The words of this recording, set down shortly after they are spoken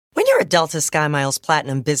a Delta SkyMiles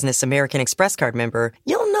Platinum Business American Express card member,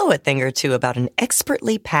 you'll know a thing or two about an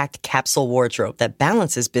expertly packed capsule wardrobe that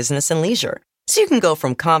balances business and leisure. So you can go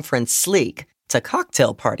from conference sleek to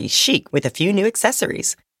cocktail party chic with a few new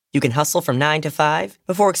accessories. You can hustle from 9 to 5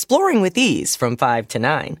 before exploring with ease from 5 to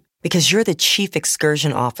 9. Because you're the chief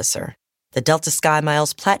excursion officer. The Delta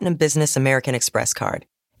SkyMiles Platinum Business American Express card.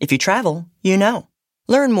 If you travel, you know.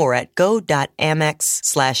 Learn more at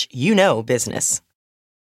go.amex/business.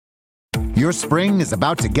 Your spring is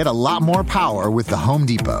about to get a lot more power with the Home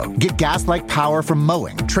Depot. Get gas-like power from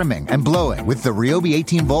mowing, trimming, and blowing with the Ryobi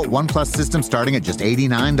 18-volt ONE+ system starting at just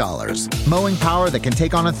 $89. Mowing power that can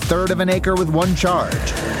take on a third of an acre with one charge.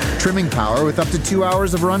 Trimming power with up to 2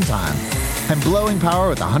 hours of runtime. And blowing power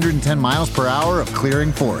with 110 miles per hour of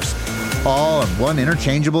clearing force. All on one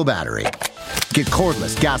interchangeable battery. Get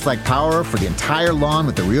cordless gas-like power for the entire lawn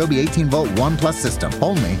with the Ryobi 18-volt ONE+ system.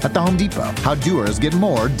 Only at the Home Depot. How doers get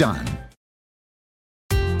more done.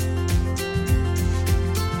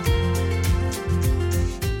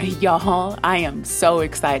 Y'all, I am so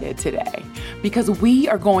excited today because we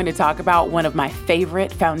are going to talk about one of my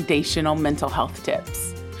favorite foundational mental health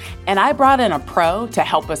tips. And I brought in a pro to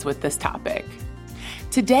help us with this topic.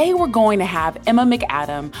 Today, we're going to have Emma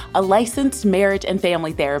McAdam, a licensed marriage and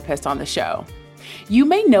family therapist, on the show. You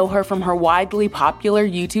may know her from her widely popular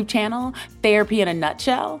YouTube channel, Therapy in a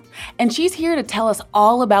Nutshell, and she's here to tell us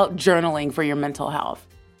all about journaling for your mental health.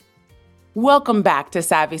 Welcome back to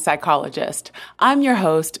Savvy Psychologist. I'm your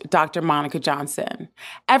host, Dr. Monica Johnson.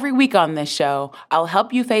 Every week on this show, I'll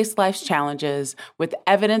help you face life's challenges with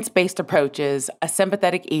evidence-based approaches, a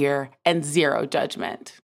sympathetic ear, and zero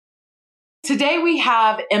judgment. Today we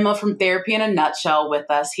have Emma from Therapy in a Nutshell with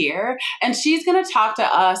us here, and she's going to talk to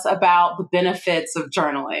us about the benefits of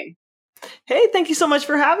journaling. Hey, thank you so much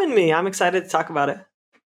for having me. I'm excited to talk about it.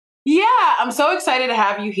 Yeah, I'm so excited to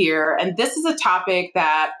have you here. And this is a topic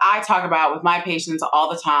that I talk about with my patients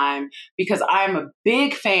all the time because I'm a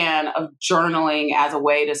big fan of journaling as a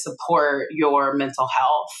way to support your mental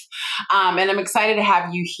health. And I'm excited to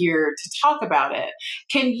have you here to talk about it.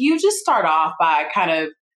 Can you just start off by kind of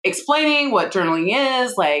explaining what journaling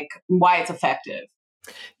is, like why it's effective?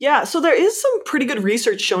 Yeah, so there is some pretty good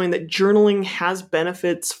research showing that journaling has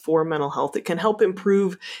benefits for mental health. It can help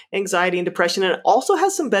improve anxiety and depression, and it also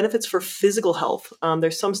has some benefits for physical health.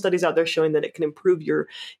 There's some studies out there showing that it can improve your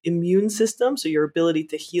immune system, so your ability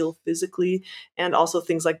to heal physically, and also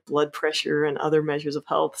things like blood pressure and other measures of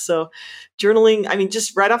health. So journaling, I mean,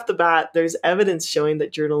 just right off the bat, there's evidence showing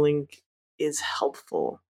that journaling is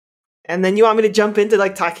helpful. And then you want me to jump into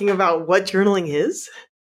like talking about what journaling is?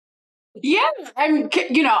 Yeah, I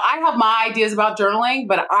have my ideas about journaling,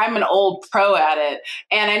 but I'm an old pro at it.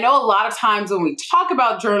 And I know a lot of times when we talk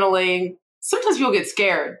about journaling, sometimes people get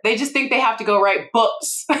scared. They just think they have to go write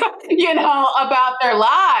books, about their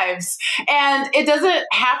lives. And it doesn't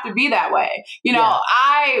have to be that way.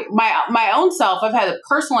 My own self, I've had a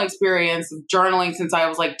personal experience of journaling since I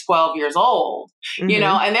was like 12 years old, and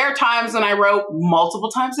there are times when I wrote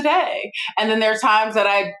multiple times a day. And then there are times that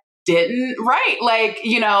I didn't write,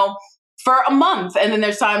 for a month. And then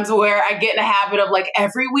there's times where I get in a habit of like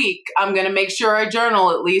every week, I'm going to make sure I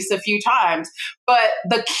journal at least a few times. But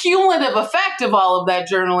the cumulative effect of all of that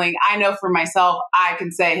journaling, I know for myself, I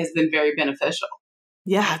can say has been very beneficial.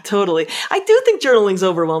 Yeah, totally. I do think journaling's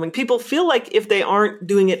overwhelming. People feel like if they aren't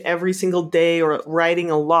doing it every single day or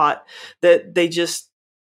writing a lot, that they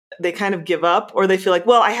kind of give up, or they feel like,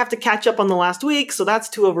 well, I have to catch up on the last week, so that's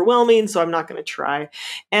too overwhelming, so I'm not going to try.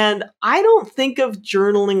 And I don't think of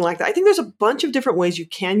journaling like that. I think there's a bunch of different ways you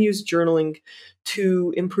can use journaling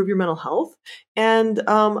to improve your mental health. And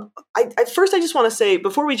at first, I just want to say,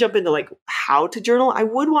 before we jump into like how to journal, I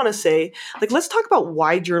would want to say, like, let's talk about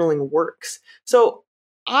why journaling works. So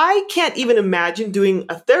I can't even imagine doing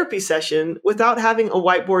a therapy session without having a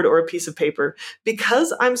whiteboard or a piece of paper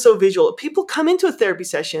because I'm so visual. People come into a therapy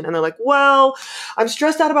session and they're like, well, I'm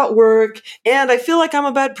stressed out about work and I feel like I'm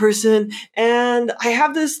a bad person and I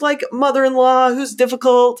have this like mother-in-law who's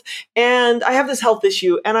difficult and I have this health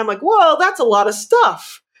issue. And I'm like, well, that's a lot of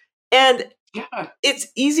stuff. And it's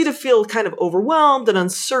easy to feel kind of overwhelmed and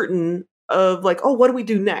uncertain of like, oh, what do we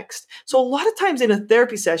do next? So a lot of times in a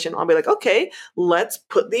therapy session, I'll be like, okay, let's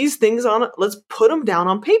put these things on, let's put them down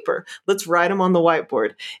on paper. Let's write them on the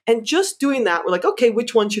whiteboard. And just doing that, we're like, okay,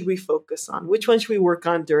 which one should we focus on? Which one should we work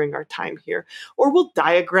on during our time here? Or we'll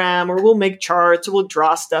diagram, or we'll make charts, or we'll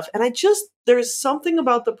draw stuff. And there's something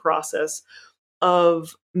about the process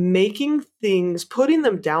of making things, putting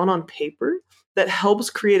them down on paper that helps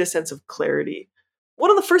create a sense of clarity. one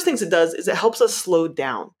of the first things it does is it helps us slow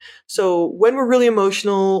down. So when we're really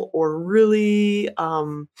emotional or really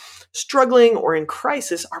struggling or in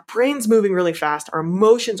crisis, our brain's moving really fast. Our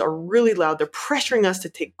emotions are really loud. They're pressuring us to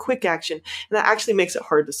take quick action. And that actually makes it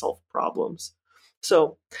hard to solve problems.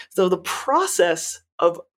 So the process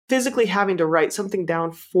of physically having to write something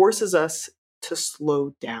down forces us to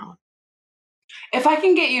slow down. If I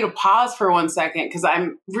can get you to pause for 1 second, because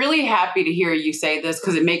I'm really happy to hear you say this,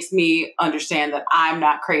 because it makes me understand that I'm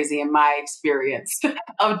not crazy in my experience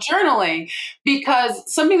of journaling. Because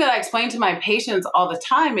something that I explain to my patients all the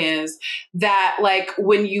time is that, like,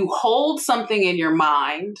 when you hold something in your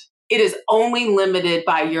mind, it is only limited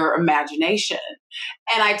by your imagination.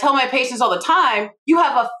 And I tell my patients all the time, you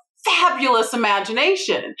have a fabulous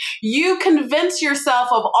imagination. You convince yourself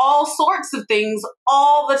of all sorts of things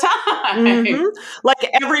all the time. Mm-hmm. Like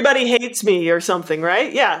everybody hates me or something,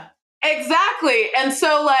 right? Yeah. Exactly. And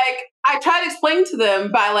so, like, I try to explain to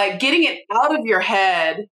them by, like, getting it out of your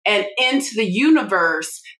head and into the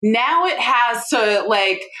universe. Now it has to,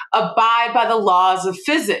 like, abide by the laws of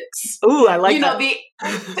physics. Ooh, I like that.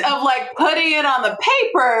 The of, like, putting it on the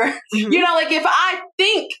paper, Mm-hmm. Like, if I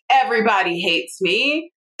think everybody hates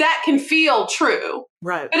me, that can feel true.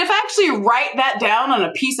 Right. But if I actually write that down on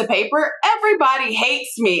a piece of paper, everybody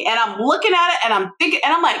hates me. And I'm looking at it and I'm thinking,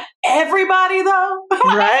 and I'm like, everybody though?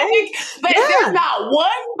 Right? There's not one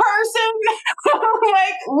person who,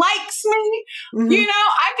 like, likes me. Mm-hmm.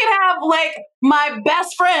 I could have, like, my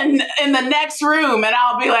best friend in the next room and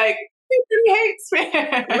I'll be like, he hates me.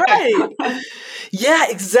 Right. Yeah,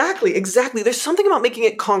 exactly. There's something about making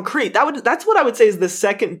it concrete. That's what I would say is the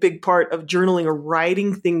second big part of journaling or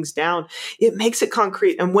writing things down. It makes it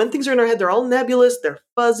concrete. And when things are in our head, they're all nebulous, they're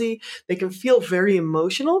fuzzy, they can feel very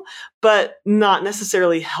emotional, but not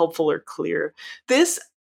necessarily helpful or clear. This,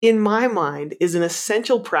 in my mind, is an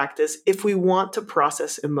essential practice if we want to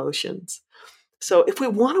process emotions. So if we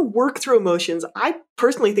want to work through emotions, I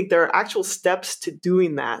personally think there are actual steps to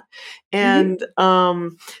doing that. And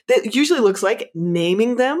that usually looks like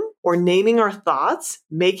naming them or naming our thoughts,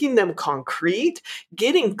 making them concrete,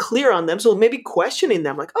 getting clear on them. So maybe questioning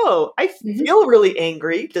them like, oh, I feel really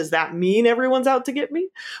angry. Does that mean everyone's out to get me?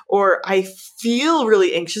 Or I feel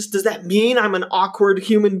really anxious. Does that mean I'm an awkward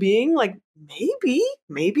human being? Like,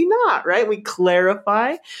 maybe not, right? We clarify.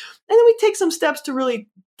 And then we take some steps to really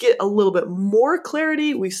get a little bit more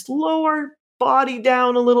clarity. We slow our body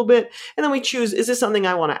down a little bit. And then we choose, is this something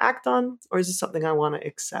I want to act on? Or is this something I want to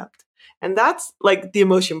accept? And that's like the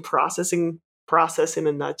emotion processing process in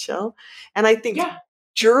a nutshell. And I think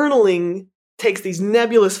journaling takes these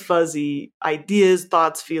nebulous, fuzzy ideas,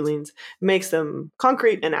 thoughts, feelings, makes them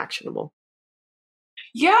concrete and actionable.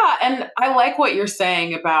 Yeah. And I like what you're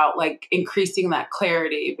saying about, like, increasing that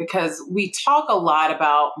clarity, because we talk a lot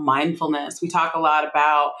about mindfulness. We talk a lot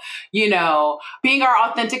about, being our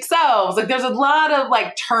authentic selves. Like, there's a lot of,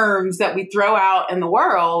 like, terms that we throw out in the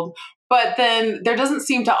world, but then there doesn't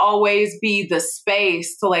seem to always be the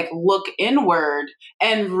space to, like, look inward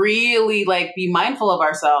and really, like, be mindful of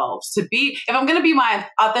ourselves. If I'm going to be my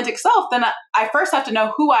authentic self, then I first have to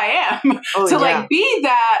know who I am like, be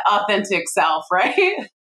that authentic self, right?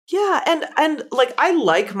 Yeah. And like, I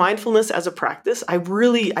like mindfulness as a practice. I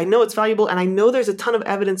know it's valuable and I know there's a ton of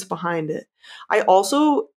evidence behind it. I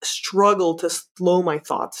also struggle to slow my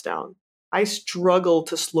thoughts down. I struggle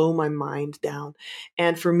to slow my mind down.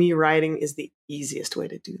 And for me, writing is the easiest way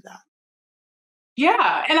to do that.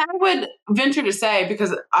 Yeah. And I would venture to say,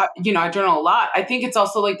 because I journal a lot, I think it's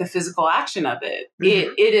also, like, the physical action of it.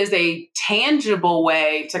 It is a tangible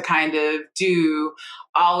way to kind of do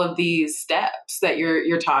all of these steps that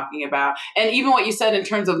you're talking about. And even what you said in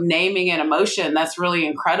terms of naming an emotion, that's really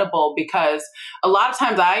incredible, because a lot of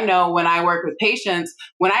times I know when I work with patients,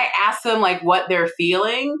 when I ask them, like, what they're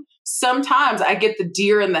feeling, sometimes I get the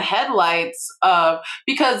deer in the headlights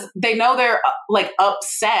because they know they're like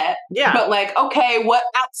upset, but, like, okay, what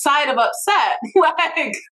outside of upset?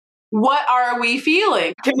 Like, what are we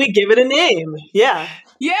feeling? Can we give it a name? Yeah.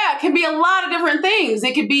 Yeah, it can be a lot of different things.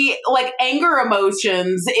 It could be, like, anger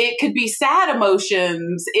emotions. It could be sad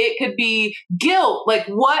emotions. It could be guilt. Like,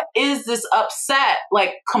 what is this upset,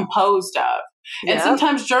 like, composed of? Yeah. And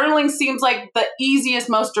sometimes journaling seems like the easiest,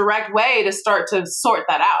 most direct way to start to sort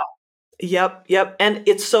that out. Yep. And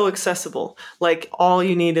it's so accessible. Like, all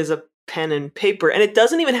you need is a pen and paper. And it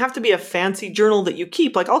doesn't even have to be a fancy journal that you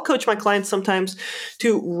keep. Like, I'll coach my clients sometimes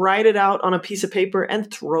to write it out on a piece of paper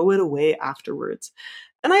and throw it away afterwards.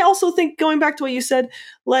 And I also think, going back to what you said,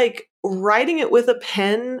 like, writing it with a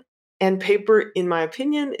pen and paper, in my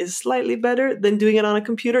opinion, is slightly better than doing it on a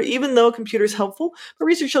computer, even though a computer is helpful. But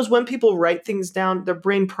research shows when people write things down, their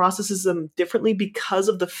brain processes them differently because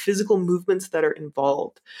of the physical movements that are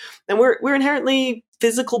involved. And we're inherently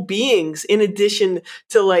physical beings in addition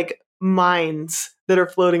to like minds that are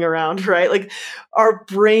floating around, right? Like our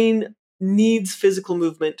brain needs physical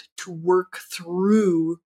movement to work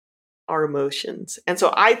through our emotions. And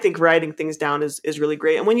so I think writing things down is really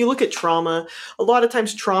great. And when you look at trauma, a lot of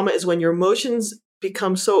times trauma is when your emotions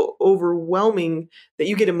become so overwhelming that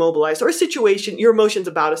you get immobilized, or a situation, your emotions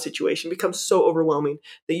about a situation become so overwhelming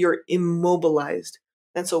that you're immobilized.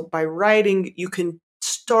 And so by writing, you can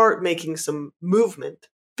start making some movement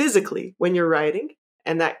physically when you're writing.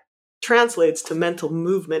 And that translates to mental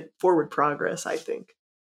movement, forward progress, I think.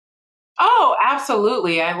 Oh,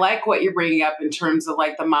 absolutely. I like what you're bringing up in terms of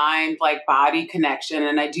like the mind, like body connection.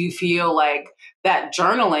 And I do feel like that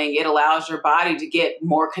journaling, it allows your body to get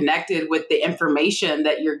more connected with the information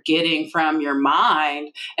that you're getting from your mind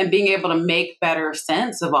and being able to make better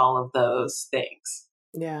sense of all of those things.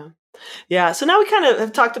 Yeah. Yeah. So now we kind of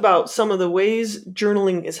have talked about some of the ways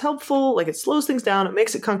journaling is helpful. Like it slows things down. It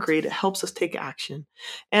makes it concrete. It helps us take action.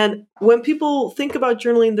 And when people think about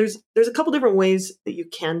journaling, there's a couple different ways that you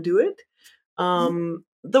can do it.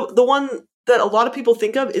 The one that a lot of people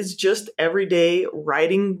think of is just every day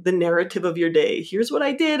writing the narrative of your day. Here's what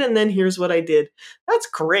I did, and then here's what I did. That's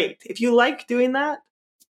great. If you like doing that,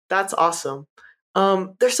 that's awesome.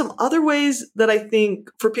 There's some other ways that I think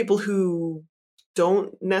for people who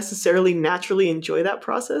don't necessarily naturally enjoy that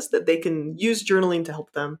process that they can use journaling to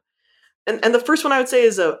help them. And the first one I would say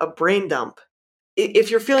is a brain dump.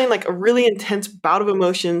 If you're feeling like a really intense bout of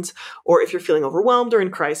emotions, or if you're feeling overwhelmed or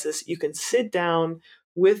in crisis, you can sit down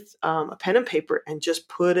with a pen and paper and just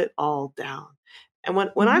put it all down. And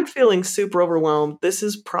when I'm feeling super overwhelmed, this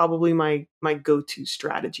is probably my go-to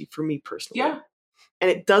strategy for me personally. Yeah.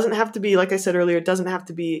 And it doesn't have to be, like I said earlier, it doesn't have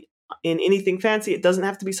to be in anything fancy. It doesn't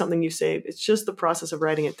have to be something you save. It's just the process of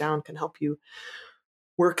writing it down can help you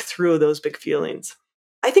work through those big feelings.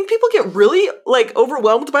 I think people get really like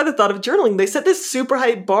overwhelmed by the thought of journaling. They set this super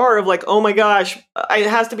high bar of like, oh my gosh, it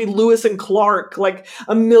has to be Lewis and Clark. Like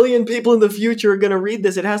 1 million people in the future are going to read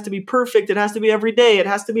this. It has to be perfect. It has to be every day. It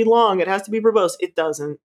has to be long. It has to be verbose. It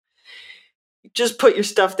doesn't. Just put your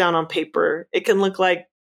stuff down on paper. It can look like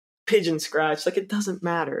pigeon scratch. Like it doesn't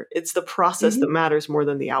matter. It's the process that matters more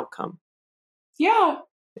than the outcome. Yeah.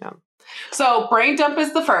 Yeah. So brain dump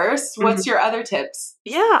is the first. What's your other tips?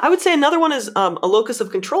 Yeah, I would say another one is a locus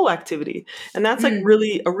of control activity. And that's like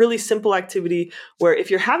really a really simple activity where if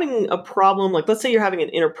you're having a problem, like let's say you're having an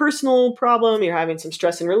interpersonal problem, you're having some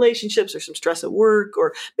stress in relationships or some stress at work,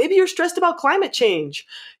 or maybe you're stressed about climate change,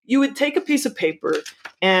 you would take a piece of paper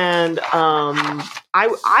and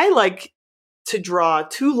I like to draw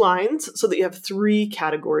 2 lines so that you have 3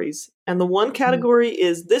 categories. And the one category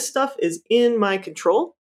is this stuff is in my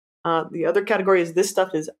control. The other category is this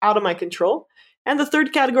stuff is out of my control. And the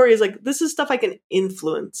third category is like, this is stuff I can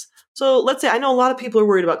influence. So let's say, I know a lot of people are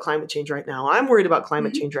worried about climate change right now. I'm worried about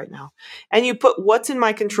climate change right now. And you put what's in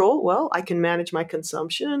my control? Well, I can manage my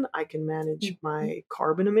consumption. I can manage my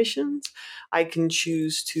carbon emissions. I can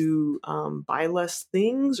choose to buy less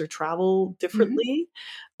things or travel differently.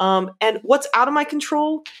 And what's out of my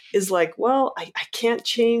control is like, well, I can't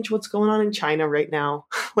change what's going on in China right now.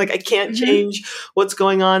 Like I can't change what's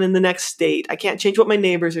going on in the next state. I can't change what my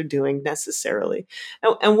neighbors are doing necessarily.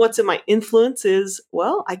 And what's in my influence is,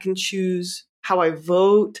 well, I can choose how I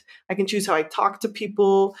vote. I can choose how I talk to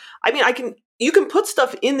people. I mean, you can put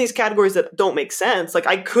stuff in these categories that don't make sense. Like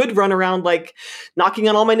I could run around like knocking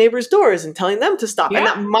on all my neighbors' doors and telling them to stop. And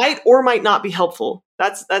that might or might not be helpful.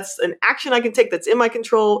 That's an action I can take that's in my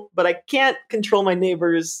control, but I can't control my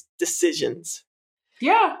neighbors' decisions.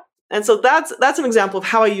 Yeah. And so that's an example of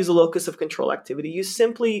how I use a locus of control activity. You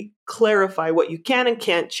simply clarify what you can and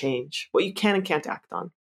can't change, what you can and can't act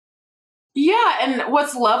on. Yeah. And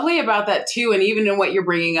what's lovely about that too, and even in what you're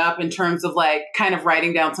bringing up in terms of like kind of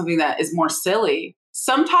writing down something that is more silly,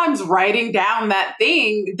 sometimes writing down that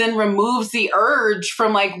thing then removes the urge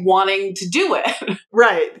from like wanting to do it.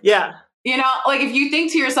 Right. Yeah. You know, like if you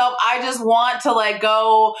think to yourself, I just want to like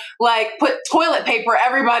go like put toilet paper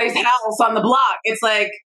everybody's house on the block. It's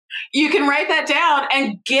like, you can write that down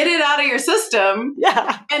and get it out of your system.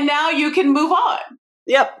 Yeah. And now you can move on.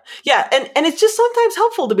 Yep. Yeah. And it's just sometimes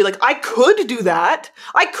helpful to be like, I could do that.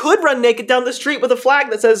 I could run naked down the street with a flag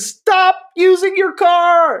that says, stop using your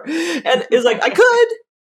car. And it's like, I could.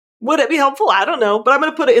 Would it be helpful? I don't know. But I'm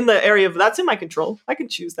going to put it in the area of that's in my control. I can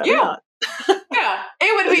choose that or not. Yeah.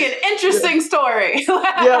 It would be an interesting story.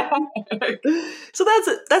 Yeah. So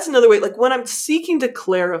that's another way. Like when I'm seeking to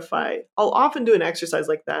clarify, I'll often do an exercise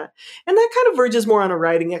like that. And that kind of verges more on a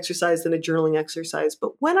writing exercise than a journaling exercise.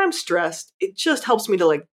 But when I'm stressed, it just helps me to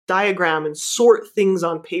like diagram and sort things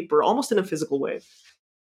on paper, almost in a physical way.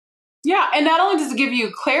 Yeah. And not only does it give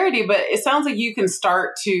you clarity, but it sounds like you can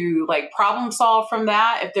start to like problem solve from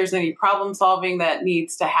that if there's any problem solving that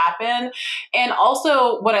needs to happen. And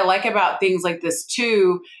also what I like about things like this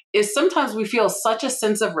too is sometimes we feel such a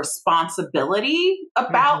sense of responsibility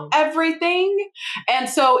about everything. And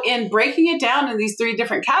so in breaking it down in these 3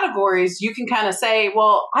 different categories, you can kind of say,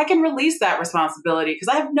 well, I can release that responsibility because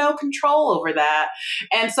I have no control over that.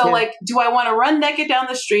 And so like, do I want to run naked down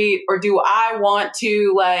the street or do I want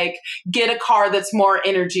to like get a car that's more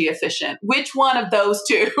energy efficient? Which one of those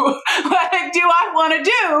 2 like do I want to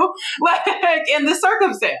do like in this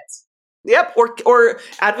circumstance? Yep. Or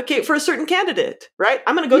advocate for a certain candidate, right?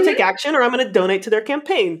 I'm going to go take action or I'm going to donate to their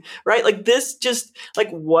campaign, right? Like this, just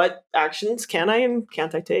like what actions can I and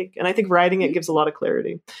can't I take? And I think writing it gives a lot of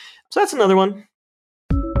clarity. So that's another one.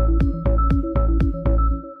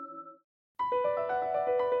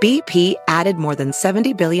 BP added more than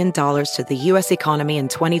 $70 billion to the U.S. economy in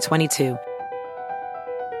 2022.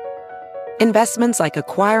 Investments like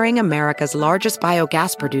acquiring America's largest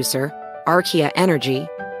biogas producer, Archaea Energy,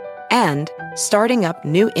 and starting up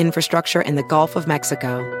new infrastructure in the Gulf of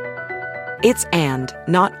Mexico. It's and,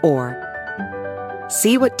 not or.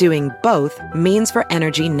 See what doing both means for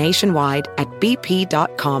energy nationwide at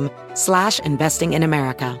bp.com/investing in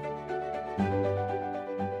America.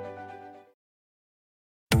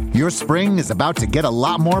 Your spring is about to get a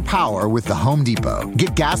lot more power with the Home Depot.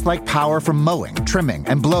 Get gas-like power from mowing, trimming,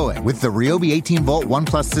 and blowing with the Ryobi 18-volt ONE+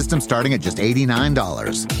 system starting at just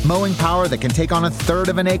 $89. Mowing power that can take on 1/3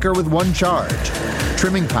 of an acre with one charge.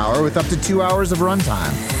 Trimming power with up to 2 hours of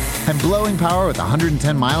runtime. And blowing power with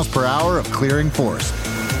 110 miles per hour of clearing force.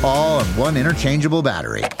 All on one interchangeable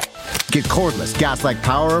battery. Get cordless gas-like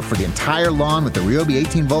power for the entire lawn with the Ryobi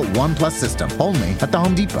 18-volt ONE+ system. Only at the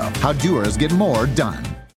Home Depot. How doers get more done.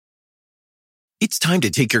 It's time to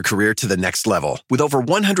take your career to the next level. With over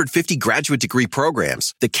 150 graduate degree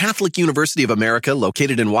programs, the Catholic University of America,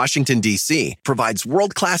 located in Washington, D.C., provides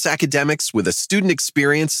world-class academics with a student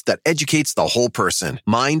experience that educates the whole person,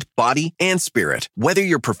 mind, body, and spirit. Whether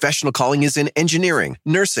your professional calling is in engineering,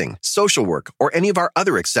 nursing, social work, or any of our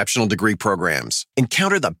other exceptional degree programs,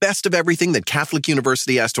 encounter the best of everything that Catholic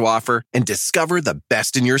University has to offer and discover the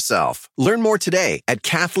best in yourself. Learn more today at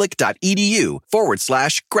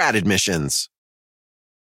catholic.edu/grad admissions.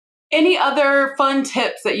 Any other fun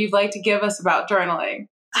tips that you'd like to give us about journaling?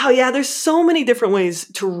 Oh yeah, there's so many different ways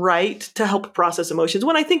to write to help process emotions.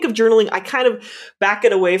 When I think of journaling, I kind of back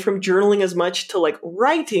it away from journaling as much to like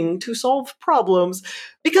writing to solve problems,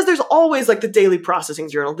 because there's always like the daily processing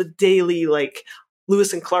journal, the daily like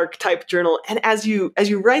Lewis and Clark type journal. And as you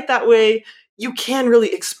write that way, you can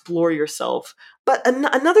really explore yourself. But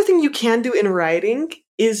another thing you can do in writing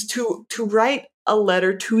is to write a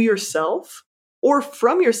letter to yourself or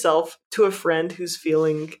from yourself to a friend who's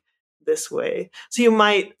feeling this way. So you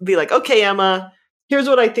might be like, okay, Emma, here's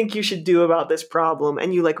what I think you should do about this problem.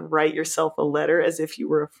 And you like write yourself a letter as if you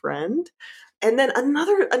were a friend. And then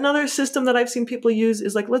another system that I've seen people use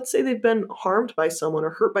is like, let's say they've been harmed by someone or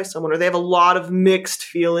hurt by someone, or they have a lot of mixed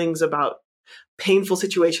feelings about painful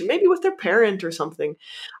situation, maybe with their parent or something.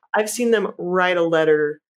 I've seen them write a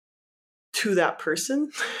letter to that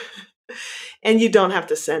person and you don't have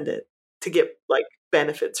to send it to get like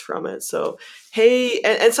benefits from it. So, hey,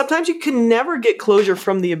 and sometimes you can never get closure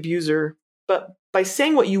from the abuser, but by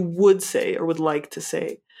saying what you would say or would like to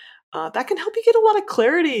say, that can help you get a lot of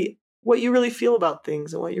clarity, what you really feel about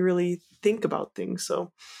things and what you really think about things.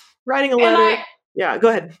 So writing a letter. Yeah, go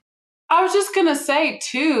ahead. I was just going to say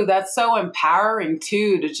too, that's so empowering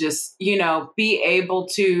too, to just, be able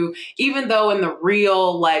to, even though in the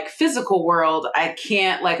real like physical world, I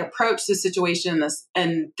can't like approach the situation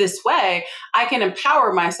in this way, I can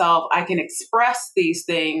empower myself. I can express these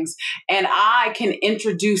things and I can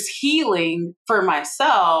introduce healing for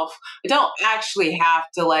myself. I don't actually have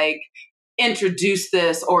to like introduce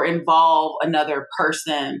this or involve another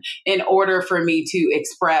person in order for me to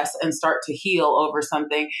express and start to heal over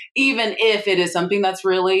something, even if it is something that's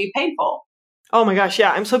really painful. Oh my gosh,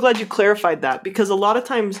 yeah. I'm so glad you clarified that, because a lot of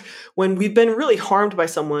times when we've been really harmed by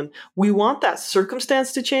someone, we want that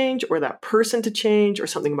circumstance to change or that person to change or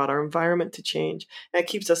something about our environment to change. And it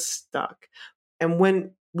keeps us stuck. And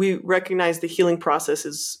when we recognize the healing process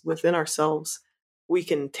is within ourselves, we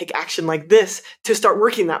can take action like this to start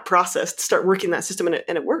working that process, to start working that system, and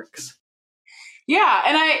it works. Yeah.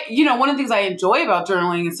 And one of the things I enjoy about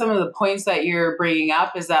journaling and some of the points that you're bringing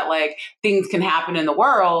up is that like things can happen in the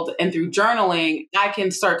world. And through journaling, I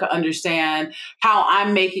can start to understand how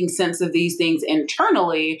I'm making sense of these things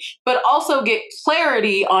internally, but also get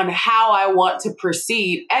clarity on how I want to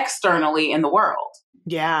proceed externally in the world.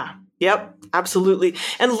 Yeah. Yep. Absolutely.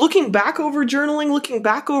 And looking back over journaling, looking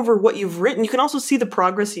back over what you've written, you can also see the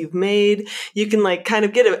progress you've made. You can like kind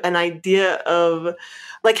of get an idea of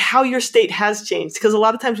like how your state has changed. Because a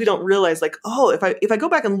lot of times we don't realize like, oh, if I go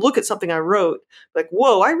back and look at something I wrote, like,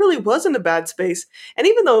 whoa, I really was in a bad space. And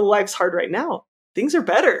even though life's hard right now, things are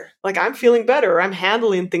better. Like I'm feeling better, or I'm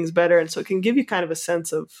handling things better. And so it can give you kind of a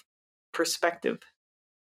sense of perspective.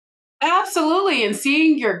 Absolutely. And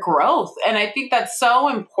seeing your growth. And I think that's so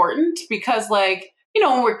important because like,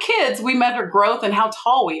 when we're kids, we measure growth and how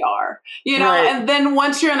tall we are, Right. and then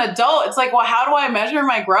once you're an adult, it's like, well, how do I measure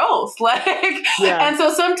my growth? Like, Yeah. and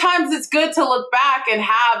so sometimes it's good to look back and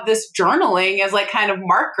have this journaling as like kind of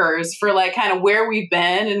markers for like kind of where we've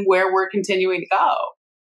been and where we're continuing to go.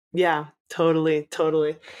 Yeah, totally.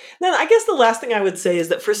 Then I guess the last thing I would say is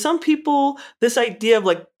that for some people, this idea of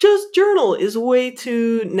like just journal is way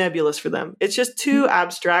too nebulous for them. It's just too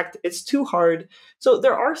abstract. It's too hard. So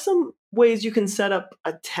there are some ways you can set up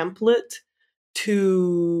a template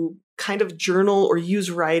to kind of journal or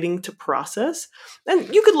use writing to process.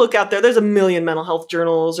 And you could look out there. There's a million mental health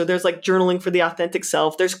journals, or there's like journaling for the authentic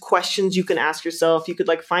self. There's questions you can ask yourself. You could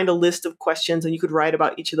like find a list of questions and you could write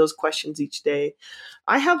about each of those questions each day.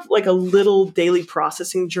 I have like a little daily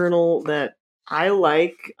processing journal that I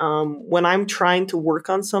like when I'm trying to work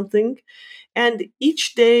on something. And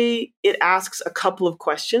each day it asks a couple of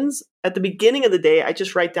questions. At the beginning of the day, I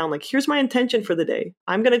just write down like, here's my intention for the day.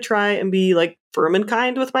 I'm going to try and be like firm and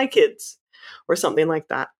kind with my kids or something like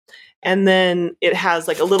that. And then it has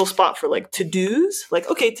like a little spot for like to-dos. Like,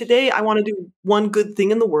 okay, today I want to do one good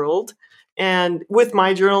thing in the world. And with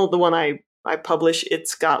my journal, the one I publish,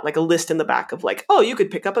 it's got like a list in the back of like, oh, you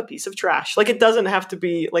could pick up a piece of trash. Like it doesn't have to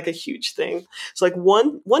be like a huge thing. So like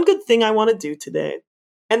one good thing I want to do today.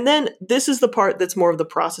 And then this is the part that's more of the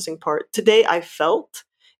processing part. Today I felt,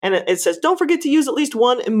 and it says, don't forget to use at least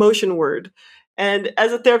one emotion word. And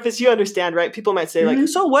as a therapist, you understand, right? People might say like,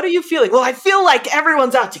 so what are you feeling? Well, I feel like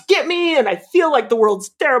everyone's out to get me and I feel like the world's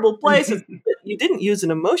a terrible place. You didn't use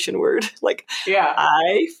an emotion word. Like, yeah,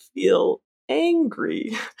 I feel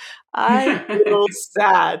angry. I feel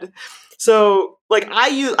sad. So like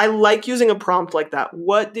I like using a prompt like that.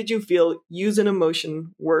 What did you feel? Use an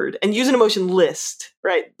emotion word and use an emotion list,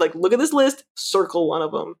 right? Like look at this list, circle one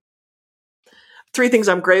of them. 3 things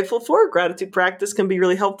I'm grateful for. Gratitude practice can be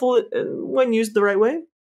really helpful when used the right way.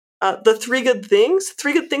 The 3 good things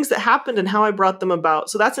that happened and how I brought them about.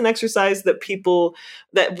 So that's an exercise that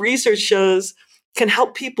research shows can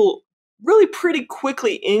help people really pretty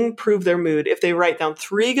quickly improve their mood if they write down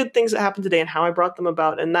 3 good things that happened today and how I brought them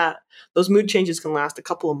about. And those mood changes can last a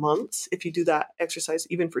couple of months if you do that exercise,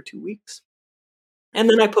 even for 2 weeks. And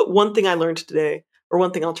then I put 1 thing I learned today or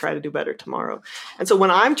 1 thing I'll try to do better tomorrow. And so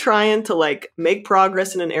when I'm trying to like make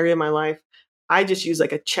progress in an area of my life, I just use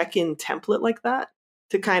like a check-in template like that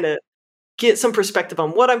to kind of get some perspective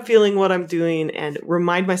on what I'm feeling, what I'm doing, and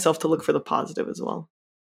remind myself to look for the positive as well.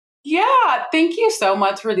 Yeah, thank you so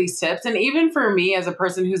much for these tips. And even for me as a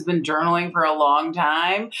person who's been journaling for a long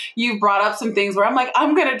time, you've brought up some things where I'm like,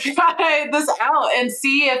 I'm going to try this out and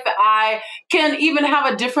see if I can even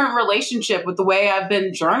have a different relationship with the way I've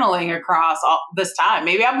been journaling across all this time.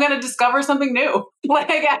 Maybe I'm going to discover something new,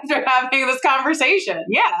 like after having this conversation.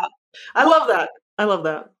 Yeah. I love that.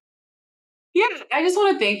 Yeah, I just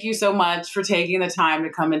want to thank you so much for taking the time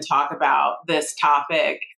to come and talk about this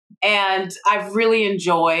topic. And I've really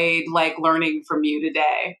enjoyed like learning from you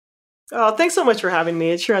today. Oh, thanks so much for having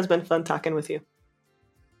me. It sure has been fun talking with you.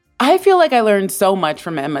 I feel like I learned so much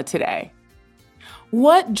from Emma today.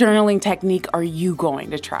 What journaling technique are you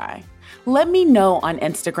going to try? Let me know on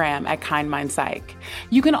Instagram at KindMindPsych.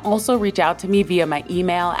 You can also reach out to me via my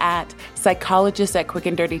email at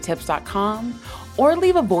psychologist@quickanddirtytips.com or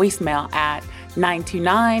leave a voicemail at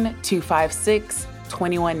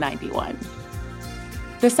 929-256-2191.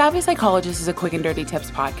 The Savvy Psychologist is a Quick and Dirty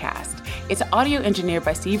Tips podcast. It's audio engineered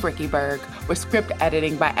by Steve Rickyberg with script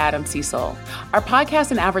editing by Adam Cecil. Our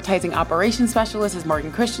podcast and advertising operations specialist is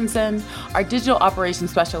Morgan Christensen. Our digital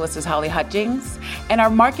operations specialist is Holly Hutchings. And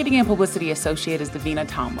our marketing and publicity associate is Davina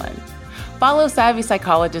Tomlin. Follow Savvy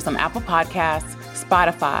Psychologist on Apple Podcasts,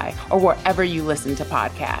 Spotify, or wherever you listen to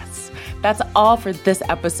podcasts. That's all for this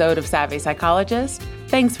episode of Savvy Psychologist.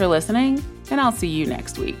 Thanks for listening, and I'll see you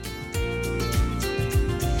next week.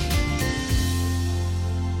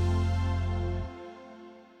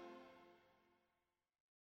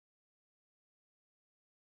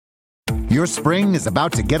 Your spring is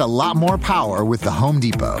about to get a lot more power with the Home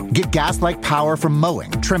Depot. Get gas-like power from mowing,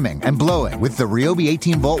 trimming, and blowing with the Ryobi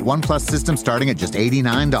 18-volt ONE+ system starting at just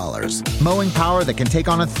 $89. Mowing power that can take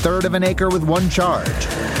on a third of an acre with one charge.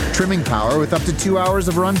 Trimming power with up to 2 hours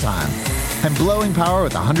of runtime. And blowing power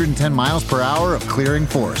with 110 miles per hour of clearing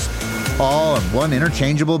force. All on one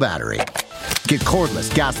interchangeable battery. Get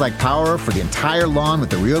cordless gas-like power for the entire lawn with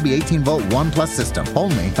the Ryobi 18-volt ONE+ system.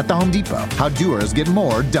 Only at the Home Depot. How doers get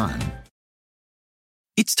more done.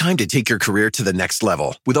 It's time to take your career to the next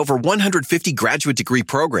level. With over 150 graduate degree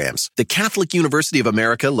programs, the Catholic University of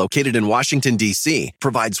America, located in Washington, D.C.,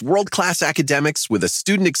 provides world-class academics with a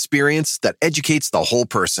student experience that educates the whole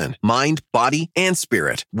person, mind, body, and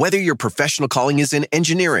spirit. Whether your professional calling is in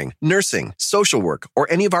engineering, nursing, social work, or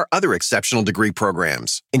any of our other exceptional degree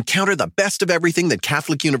programs, encounter the best of everything that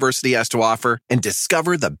Catholic University has to offer and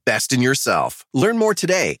discover the best in yourself. Learn more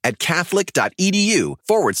today at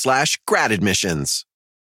catholic.edu/grad admissions.